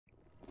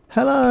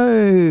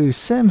Hello,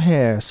 Sim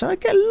here. So I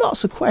get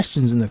lots of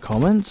questions in the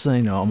comments,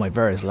 on my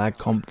various lag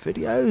comp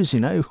videos,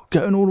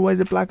 going all the way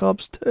to Black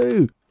Ops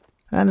 2.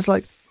 And it's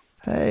like,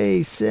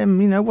 hey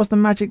Sim, what's the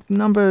magic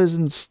numbers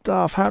and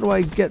stuff? How do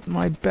I get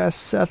my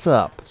best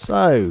setup?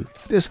 So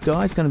this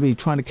guy's going to be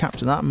trying to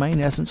capture that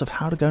main essence of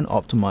how to go and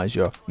optimize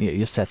your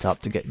setup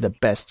to get the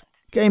best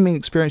gaming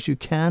experience you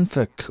can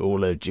for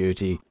Call of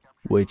Duty,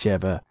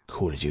 whichever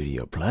Call of Duty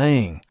you're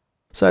playing.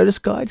 So this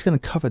guide's going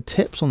to cover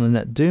tips on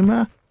the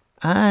Netduma,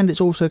 and it's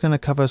also going to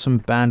cover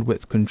some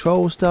bandwidth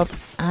control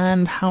stuff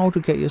and how to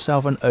get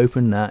yourself an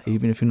open NAT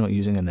even if you're not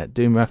using a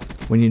Netduma.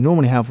 When you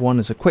normally have one,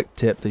 as a quick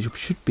tip that you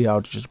should be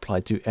able to just apply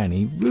to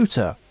any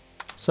router.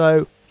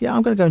 So yeah,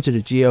 I'm going to go into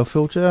the geo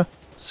filter,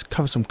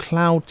 cover some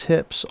cloud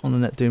tips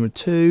on the Netduma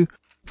 2,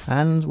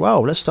 and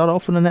well, let's start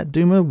off with the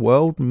Netduma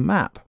world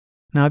map.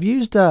 Now I've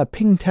used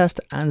ping test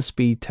and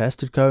speed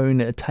test to go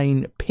and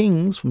attain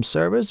pings from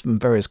servers from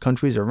various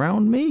countries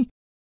around me.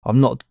 I've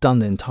not done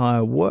the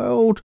entire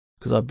world,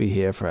 because I'd be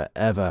here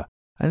forever,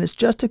 and it's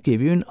just to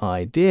give you an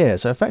idea.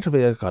 So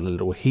effectively I've got a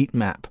little heat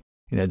map,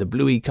 the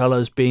bluey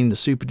colours being the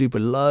super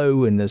duper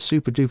low, and the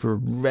super duper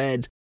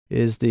red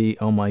is the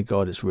oh my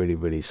god, it's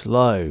really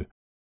slow.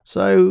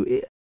 So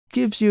it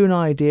gives you an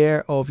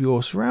idea of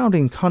your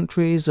surrounding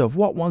countries, of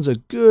what ones are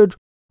good,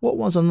 what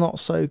ones are not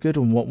so good,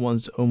 and what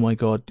ones, oh my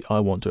god, I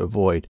want to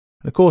avoid.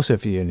 And of course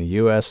if you're in the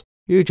US,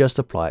 you just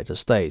apply it to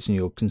states, and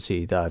you can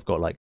see that I've got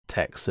like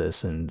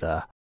Texas and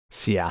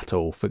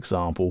Seattle, for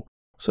example,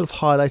 sort of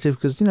highlighted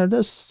because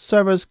those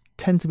servers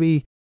tend to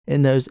be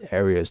in those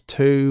areas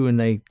too,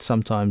 and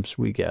sometimes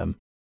we get them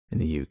in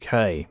the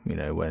UK,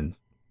 when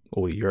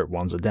all the Europe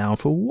ones are down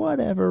for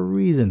whatever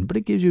reason. But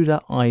it gives you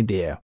that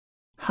idea.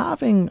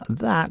 Having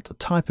that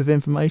type of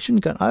information,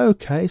 going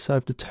okay, so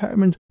I've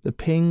determined the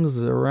pings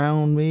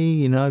around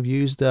me. I've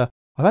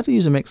had to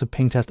use a mix of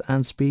ping test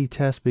and speed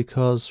test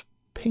because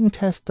ping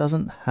test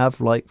doesn't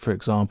have, like for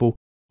example,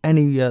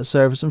 any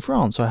servers in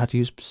France, so I had to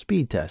use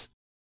speed test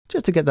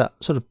just to get that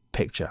sort of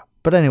picture.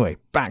 But anyway,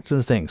 back to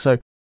the thing. So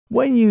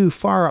when you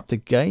fire up the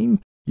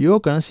game, you're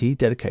going to see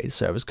dedicated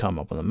servers come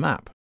up on the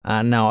map.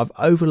 And now I've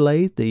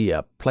overlaid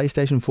the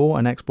PlayStation 4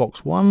 and Xbox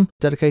One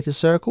dedicated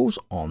circles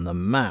on the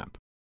map.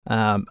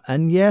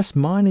 And yes,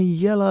 mine are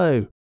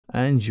yellow,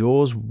 and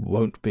yours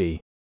won't be.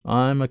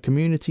 I'm a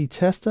community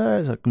tester.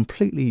 It's a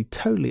completely,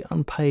 totally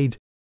unpaid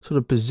sort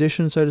of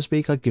position, so to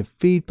speak. I give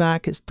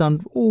feedback. It's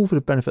done all for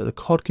the benefit of the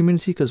COD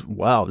community because,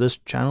 wow, this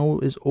channel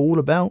is all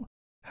about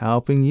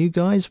helping you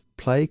guys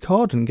play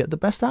COD and get the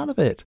best out of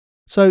it.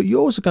 So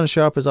yours are going to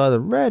show up as either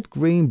red,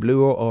 green,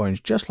 blue or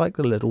orange, just like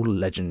the little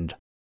legend.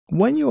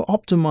 When you're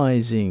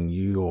optimizing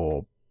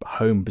your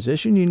home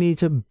position, you need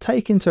to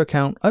take into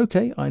account,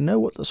 okay, I know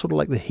what the sort of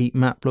like the heat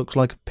map looks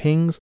like of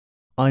pings.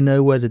 I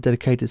know where the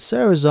dedicated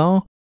servers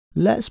are.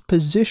 Let's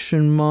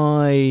position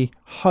my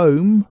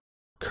home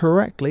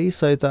correctly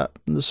so that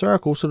the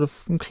circle sort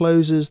of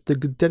encloses the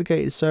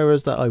dedicated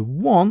servers that I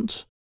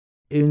want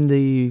in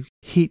the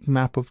heat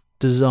map of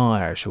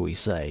desire, shall we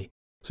say.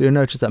 So you'll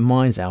notice that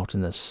mine's out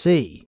in the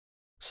sea.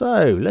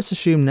 So let's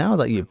assume now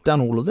that you've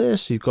done all of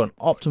this, you've got an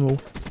optimal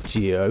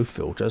geo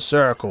filter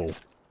circle.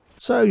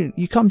 So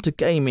you come to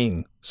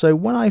gaming. So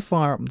when I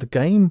fire up the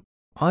game,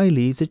 I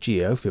leave the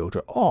geo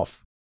filter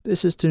off.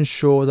 This is to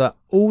ensure that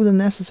all the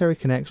necessary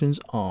connections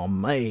are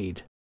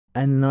made,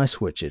 and then I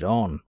switch it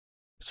on.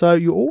 So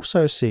you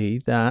also see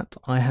that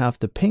I have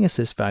the ping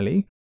assist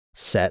value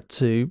set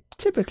to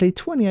typically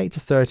 28 to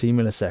 30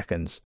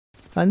 milliseconds.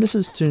 And this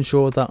is to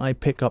ensure that I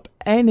pick up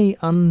any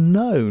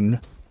unknown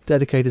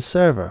dedicated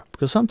server,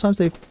 because sometimes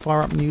they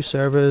fire up new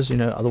servers,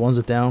 other ones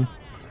are down.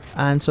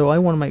 And so I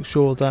want to make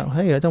sure that,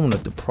 hey, I don't want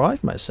to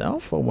deprive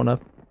myself. I want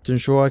to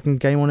ensure I can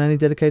game on any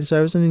dedicated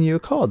servers in the newer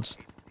CODs.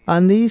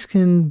 And these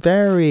can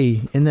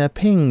vary in their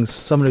pings.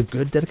 Some of the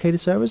good dedicated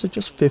servers are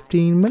just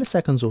 15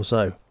 milliseconds or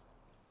so.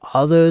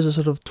 Others are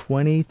sort of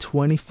 20,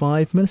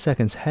 25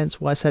 milliseconds, hence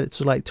why I set it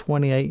to like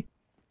 28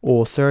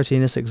 or 30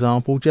 in this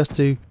example, just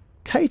to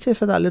cater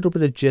for that little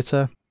bit of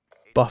jitter,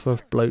 buffer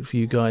bloat for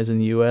you guys in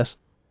the US,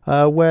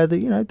 where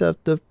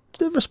the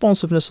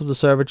responsiveness of the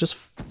server just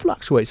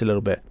fluctuates a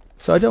little bit.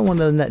 So I don't want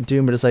the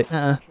Netduma to say,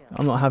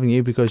 I'm not having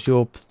you because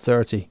you're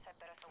 30,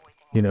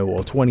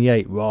 or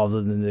 28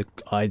 rather than the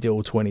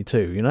ideal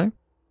 22,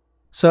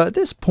 So at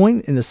this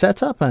point in the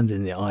setup and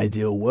in the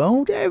ideal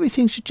world,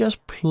 everything should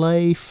just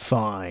play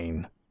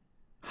fine.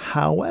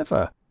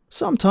 However,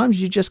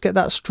 sometimes you just get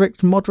that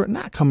strict moderate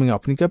NAT coming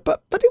up and you go,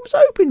 but it was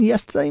open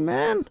yesterday,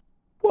 man.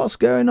 What's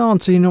going on?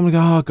 So you normally go,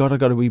 oh god, I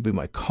got to reboot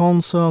my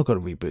console, got to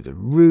reboot the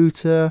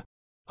router,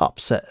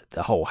 upset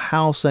the whole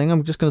house, saying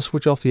I'm just going to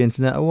switch off the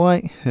internet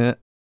away.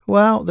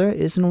 Well, there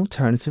is an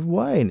alternative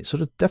way, and it sort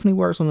of definitely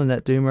works on the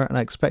Netduma, and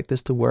I expect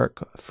this to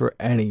work for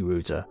any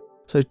router.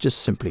 So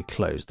just simply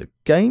close the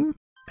game,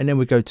 and then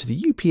we go to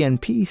the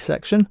UPnP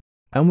section,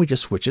 and we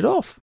just switch it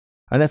off.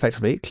 And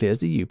effectively it clears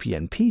the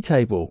UPnP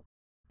table.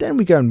 Then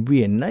we go and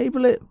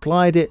re-enable it,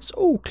 applied it, it's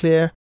all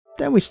clear.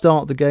 Then we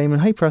start the game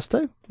and hey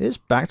presto, it's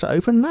back to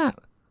open NAT.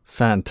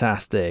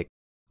 Fantastic.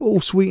 All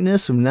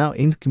sweetness from now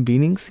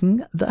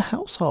inconveniencing the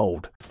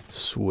household.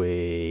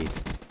 Sweet.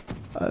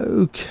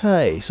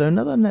 Okay, so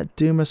another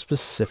Netduma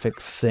specific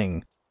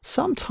thing.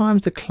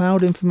 Sometimes the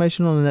cloud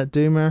information on the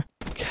Netduma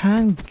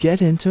can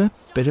get into a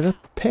bit of a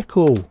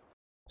pickle.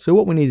 So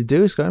what we need to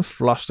do is go and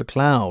flush the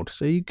cloud.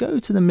 So you go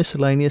to the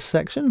miscellaneous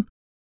section,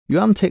 you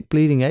untick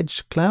bleeding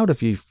edge cloud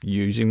if you're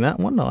using that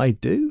one, I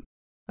do.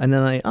 And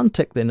then I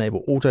untick the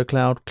enable auto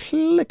cloud,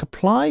 click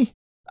apply,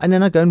 and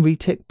then I go and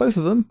retick both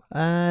of them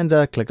and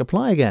click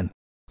apply again.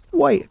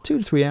 Wait 2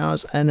 to 3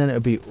 hours and then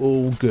it'll be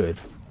all good.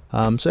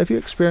 So if you're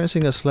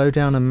experiencing a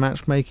slowdown in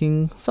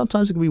matchmaking,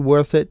 sometimes it can be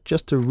worth it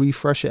just to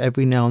refresh it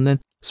every now and then,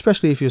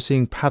 especially if you're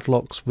seeing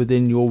padlocks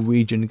within your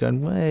region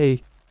going,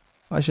 hey,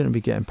 I shouldn't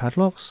be getting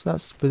padlocks,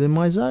 that's within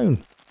my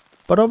zone.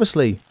 But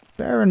obviously,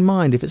 bear in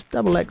mind if it's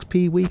double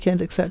XP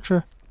weekend,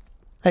 etc.,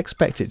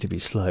 expect it to be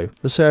slow.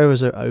 The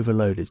servers are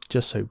overloaded,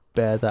 just so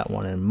bear that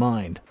one in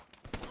mind.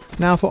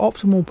 Now for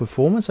optimal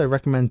performance, I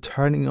recommend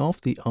turning off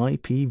the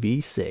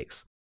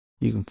IPv6.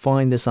 You can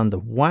find this under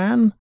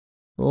WAN,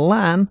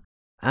 LAN,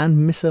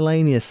 and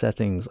miscellaneous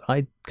settings.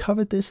 I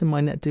covered this in my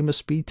Netduma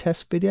speed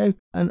test video,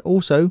 and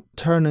also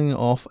turning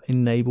off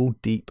enable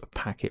deep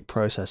packet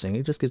processing.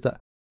 It just gives that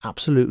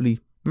absolutely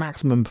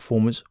maximum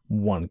performance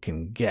one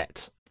can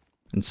get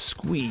and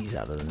squeeze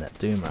out of the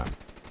Netduma.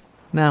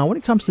 Now when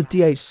it comes to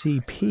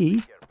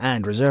DHCP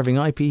and reserving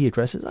IP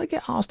addresses, I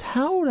get asked,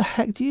 how the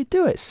heck do you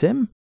do it,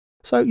 Sim?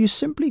 So you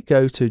simply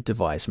go to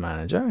Device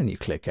Manager and you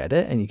click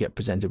Edit and you get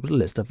presented with a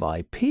list of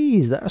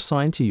IPs that are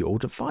assigned to your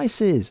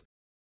devices.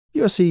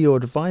 You'll see your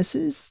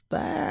devices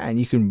there and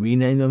you can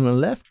rename them on the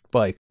left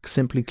by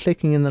simply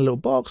clicking in the little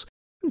box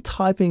and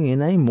typing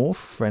in a more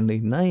friendly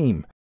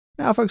name.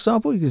 Now for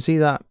example, you can see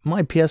that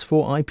my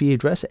PS4 IP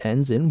address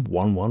ends in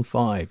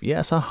 115.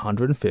 Yes,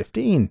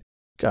 115.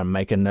 Go and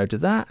make a note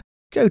of that.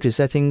 Go to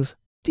Settings,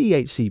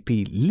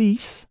 DHCP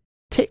Lease,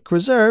 tick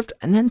Reserved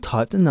and then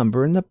type the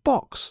number in the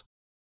box.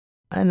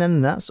 And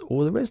then that's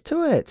all there is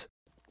to it.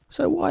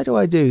 So why do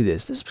I do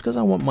this? This is because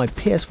I want my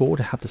PS4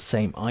 to have the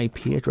same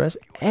IP address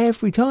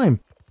every time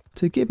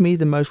to give me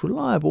the most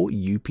reliable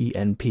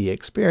UPnP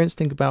experience.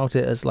 Think about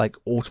it as like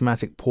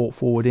automatic port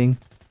forwarding,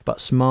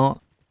 but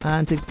smart,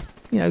 and to,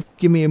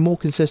 give me a more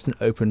consistent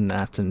open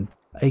NAT and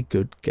a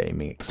good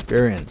gaming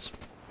experience.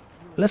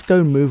 Let's go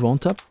and move on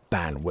to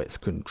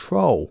bandwidth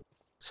control.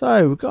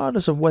 So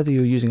regardless of whether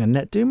you're using a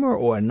Netduma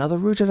or another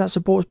router that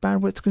supports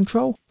bandwidth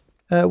control,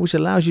 which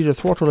allows you to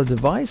throttle a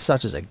device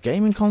such as a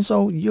gaming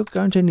console, you're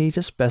going to need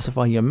to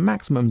specify your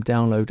maximum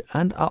download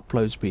and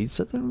upload speed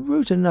so the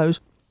router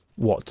knows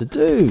what to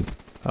do,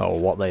 or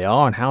what they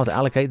are and how to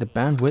allocate the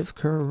bandwidth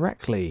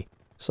correctly.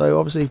 So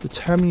obviously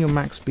determine your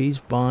max speeds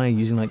by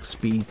using like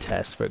speed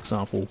test, for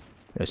example,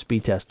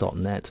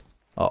 speedtest.net.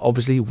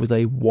 Obviously with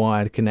a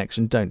wired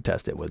connection, don't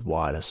test it with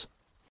wireless.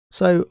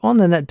 So on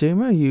the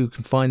Netduma, you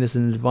can find this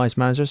in the device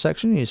manager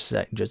section. You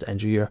just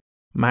enter your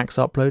max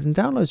upload and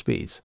download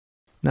speeds.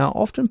 Now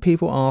often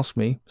people ask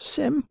me,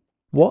 Sim,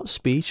 what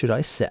speed should I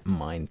set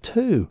mine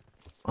to?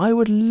 I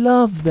would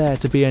love there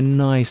to be a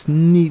nice,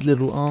 neat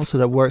little answer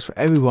that works for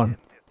everyone.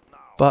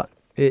 But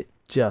it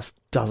just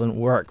doesn't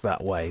work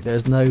that way.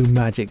 There's no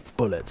magic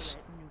bullets.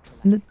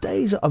 In the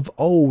days of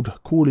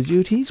old Call of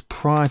Duties,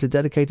 prior to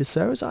dedicated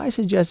servers, I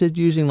suggested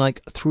using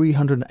like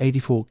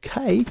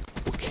 384K,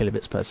 or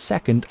kilobits per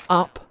second,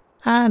 up,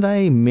 and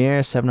a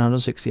mere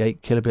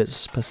 768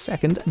 kilobits per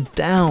second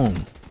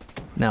down.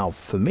 Now,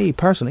 for me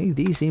personally,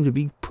 these seem to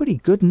be pretty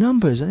good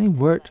numbers and they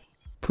worked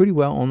pretty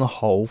well on the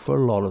whole for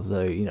a lot of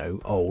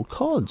the, old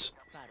CODs.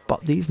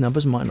 But these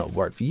numbers might not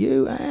work for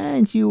you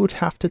and you would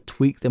have to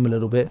tweak them a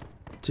little bit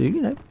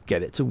to,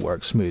 get it to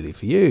work smoothly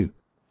for you.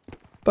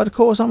 But of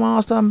course I'm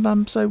asked,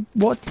 so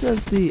what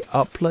does the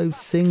upload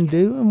thing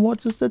do and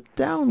what does the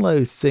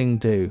download thing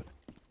do?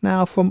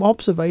 Now, from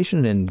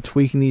observation and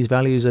tweaking these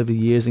values over the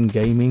years in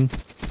gaming,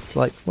 it's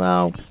like,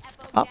 well,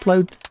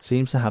 upload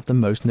seems to have the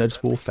most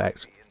noticeable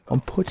effect on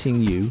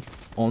putting you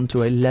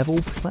onto a level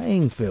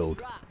playing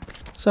field.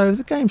 So if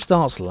the game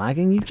starts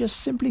lagging, you've just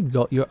simply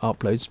got your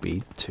upload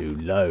speed too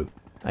low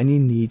and you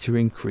need to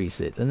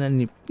increase it, and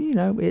then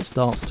it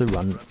starts to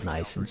run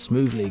nice and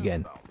smoothly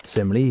again.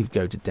 Similarly, you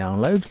go to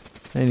download,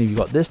 and if you've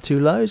got this too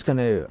low, it's going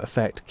to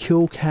affect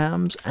kill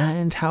cams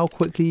and how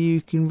quickly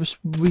you can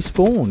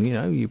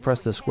respawn. You press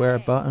the square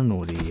button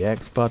or the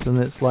X button,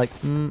 it's like,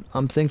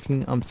 I'm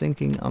thinking,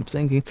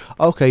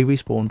 okay,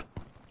 respawned.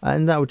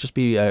 And that would just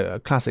be a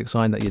classic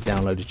sign that your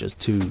download is just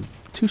too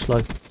slow.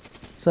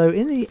 So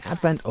in the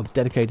advent of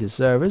dedicated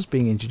servers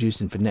being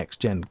introduced in for next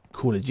gen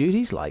Call of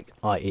Duties, like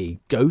i.e.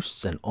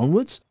 Ghosts and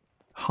onwards,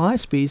 higher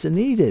speeds are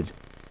needed.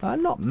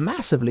 Not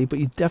massively, but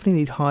you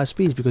definitely need higher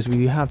speeds, because if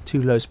you have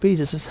too low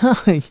speeds, it says,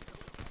 hi,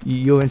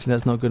 your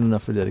internet's not good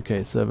enough for a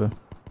dedicated server.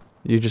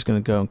 You're just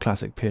going to go on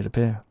classic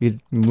peer-to-peer. We're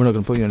not going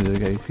to put you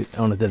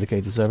on a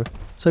dedicated server.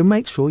 So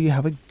make sure you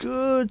have a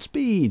good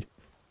speed.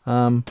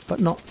 But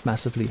not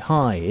massively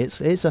high.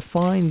 It's a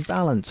fine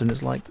balance, and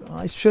it's like,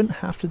 I shouldn't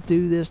have to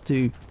do this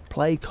to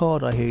play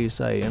COD, I hear you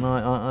say, and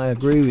I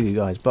agree with you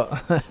guys,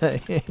 but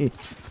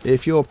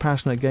if you're a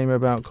passionate gamer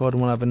about COD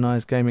and want to have a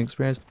nice gaming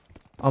experience,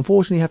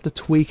 unfortunately you have to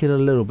tweak it a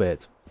little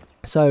bit.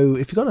 So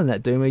if you've got a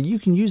Netduma, you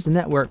can use the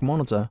network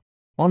monitor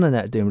on a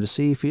Netduma to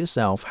see for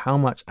yourself how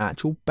much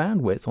actual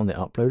bandwidth on the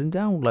upload and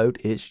download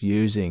it's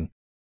using.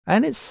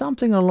 And it's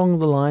something along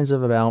the lines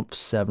of about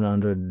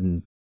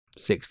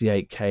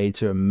 768k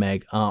to a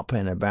meg up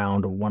and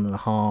around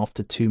 1.5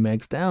 to 2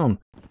 megs down,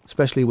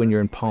 especially when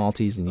you're in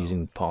parties and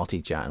using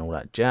party chat and all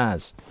that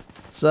jazz.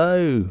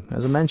 So,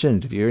 as I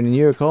mentioned, if you're in the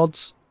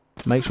Eurocods,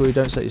 make sure you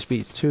don't set your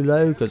speeds too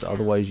low, because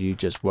otherwise you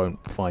just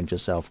won't find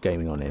yourself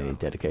gaming on any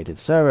dedicated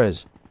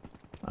servers.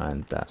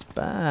 And that's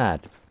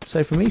bad.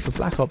 So for me, for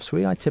Black Ops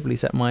 3, I typically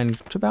set mine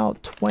to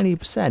about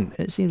 20%.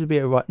 It seems to be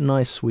a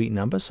nice sweet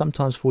number,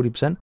 sometimes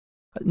 40%.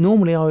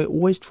 Normally I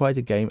always try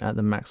to game at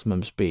the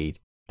maximum speed,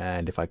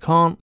 and if I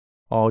can't,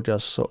 I'll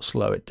just sort of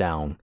slow it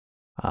down.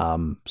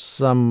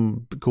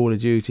 Some Call of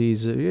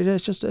Duties,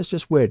 it's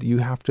just weird.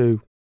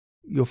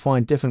 You'll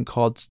find different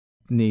CODs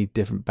need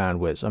different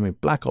bandwidths. I mean,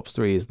 Black Ops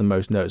 3 is the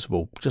most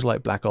noticeable, just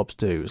like Black Ops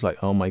 2. It's like,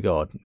 oh my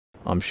god,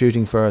 I'm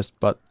shooting first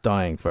but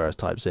dying first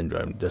type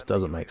syndrome. It just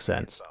doesn't make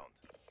sense.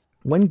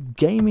 When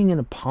gaming in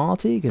a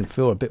party can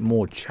feel a bit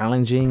more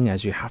challenging,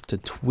 as you have to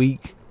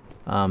tweak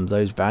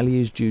those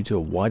values due to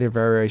a wider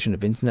variation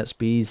of internet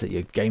speeds that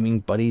your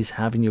gaming buddies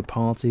have in your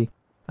party.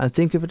 And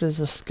think of it as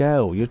a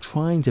scale. You're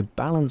trying to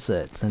balance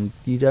it, and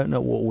you don't know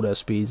what all their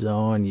speeds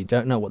are, and you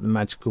don't know what the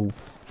magical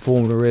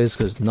formula is,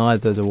 because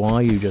neither do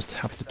I. You just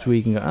have to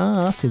tweak and go,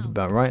 that seems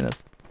about right.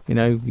 That's,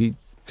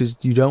 because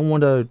you don't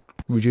want to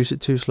reduce it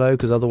too slow,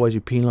 because otherwise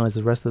you penalize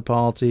the rest of the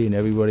party and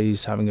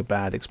everybody's having a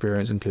bad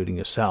experience, including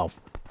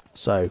yourself.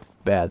 So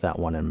bear that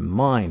one in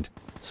mind.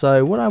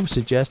 So what I would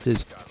suggest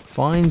is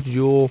find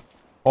your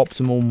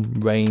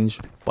optimal range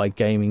by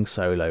gaming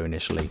solo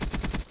initially.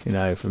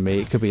 For me,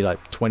 it could be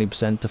like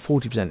 20% to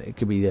 40%. It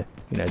could be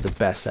the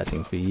best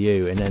setting for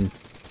you, and then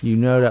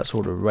that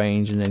sort of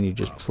range, and then you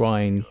just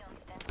try and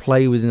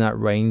play within that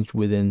range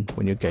when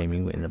you're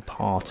gaming in a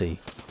party.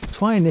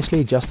 Try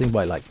initially adjusting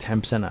by like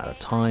 10% at a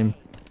time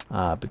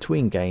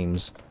between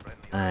games,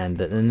 and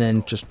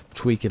then just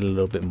tweak it a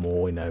little bit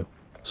more.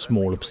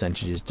 Smaller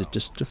percentages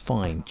to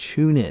fine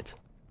tune it.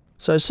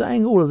 So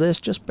saying all of this,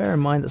 just bear in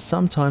mind that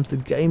sometimes the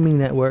gaming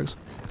networks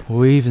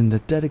or even the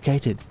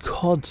dedicated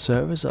COD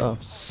servers are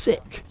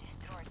sick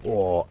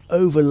or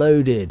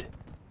overloaded,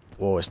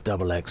 or it's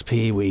double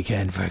XP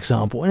weekend for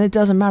example, and it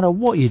doesn't matter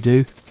what you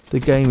do, the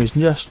game is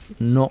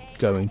just not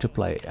going to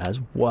play as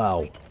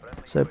well.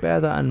 So bear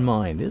that in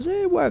mind.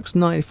 It works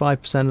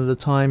 95% of the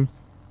time,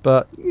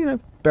 but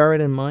bear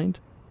it in mind.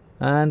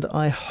 And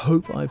I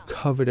hope I've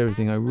covered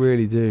everything, I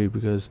really do,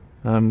 because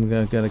I'm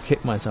going to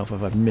kick myself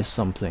if I've missed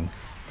something.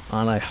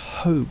 And I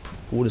hope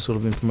all this sort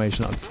of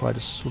information I've tried to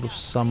sort of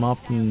sum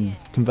up and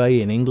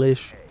convey in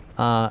English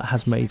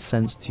has made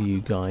sense to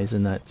you guys,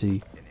 and that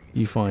you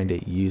find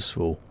it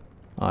useful.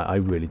 I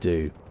really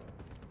do.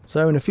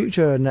 So in a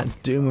future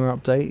Netduma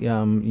update,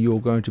 you're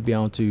going to be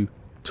able to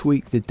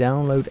tweak the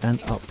download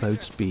and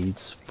upload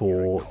speeds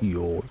for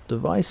your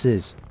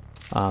devices.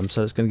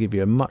 So it's going to give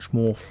you a much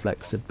more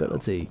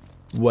flexibility.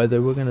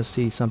 Whether we're going to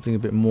see something a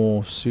bit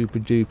more super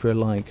duper,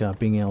 like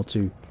being able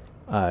to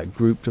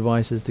group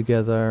devices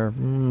together,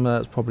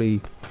 that's probably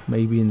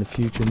maybe in the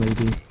future,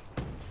 maybe.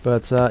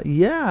 But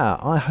yeah,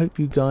 I hope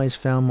you guys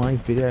found my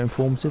video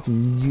informative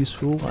and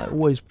useful. I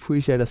always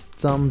appreciate a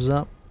thumbs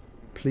up.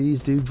 Please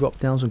do drop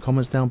down some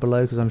comments down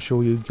below, because I'm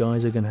sure you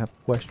guys are going to have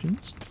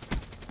questions.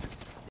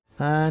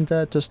 And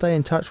to stay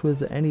in touch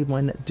with any of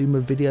my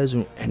Netduma videos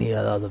and any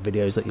other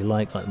videos that you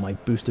like my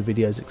booster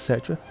videos,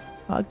 etc.,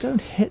 go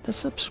and hit the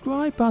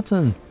subscribe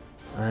button.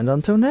 And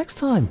until next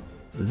time,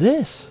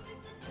 this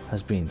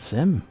has been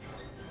Sim.